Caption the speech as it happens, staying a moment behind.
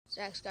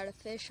Zach's got a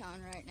fish on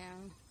right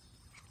now.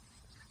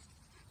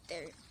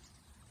 There.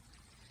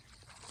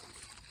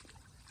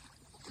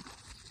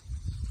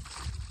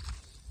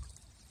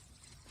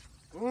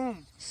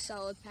 Boom.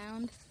 Solid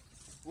pound.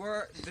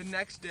 We're the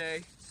next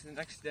day. It's the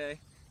next day.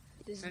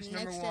 This Fish is the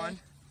number next one. day.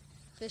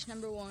 Fish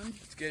number one.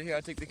 Let's get here.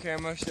 I'll take the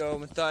camera. So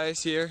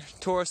Matthias here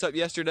tore us up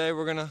yesterday.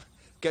 We're gonna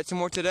get some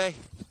more today.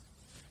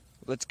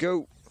 Let's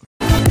go.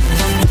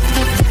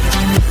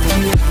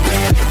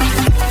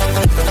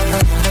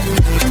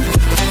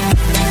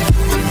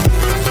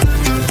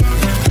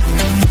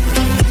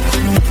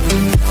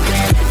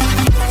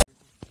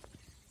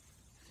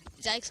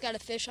 Zach's got a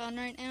fish on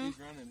right now. He's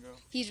running, bro.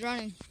 He's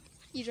running.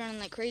 He's running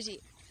like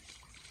crazy.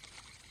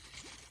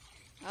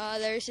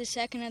 There's his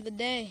second of the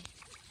day.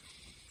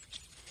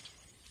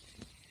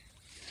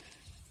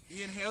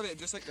 He inhaled it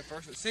just like the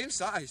first one. Same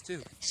size,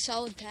 too.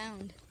 Solid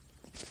pound.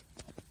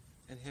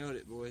 Inhaled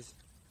it, boys.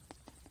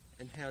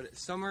 Inhaled it.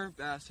 Summer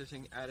bass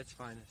fishing at its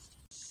finest.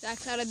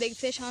 Zach's got a big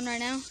fish on right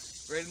now.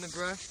 Right in the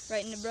brush.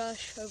 Right in the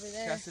brush over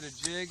there. Casted a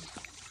jig.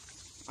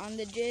 On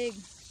the jig.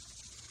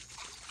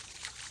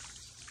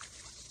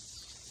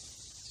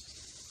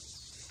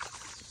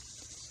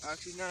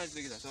 Actually, not as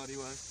big as I thought he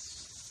was.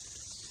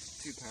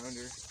 2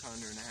 pounder,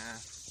 pounder and a half.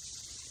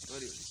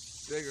 Thought he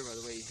was bigger by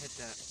the way he hit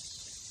that.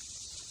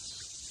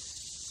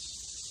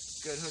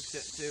 Good hook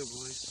set too,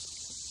 boys.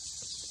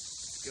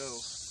 Let's go.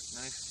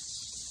 Nice.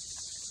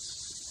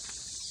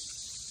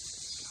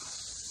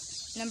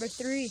 Number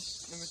 3.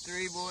 Number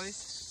 3, boys.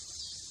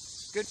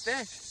 Good fish.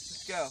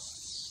 Let's go.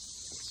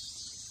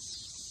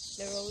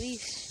 The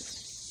release.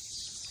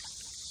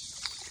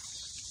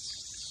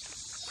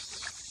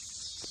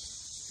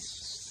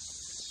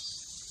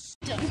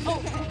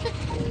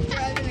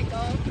 Driving a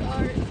golf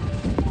cart in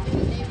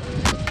the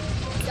neighborhood.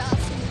 Got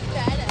some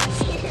badass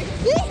here.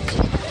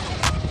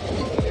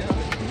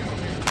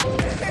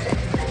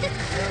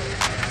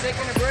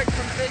 Taking a break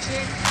from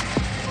fishing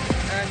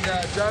and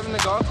driving the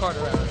golf cart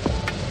around.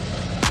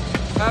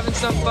 Having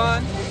some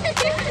fun.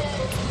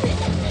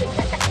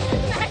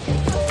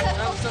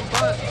 Having some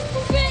fun.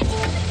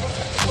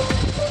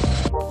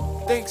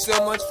 Thanks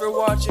so much for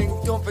watching.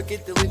 Don't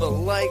forget to leave a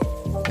like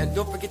and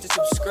don't forget to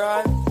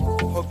subscribe.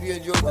 Hope you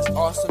enjoyed this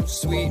awesome,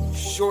 sweet,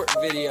 short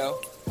video.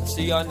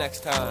 See y'all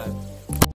next time.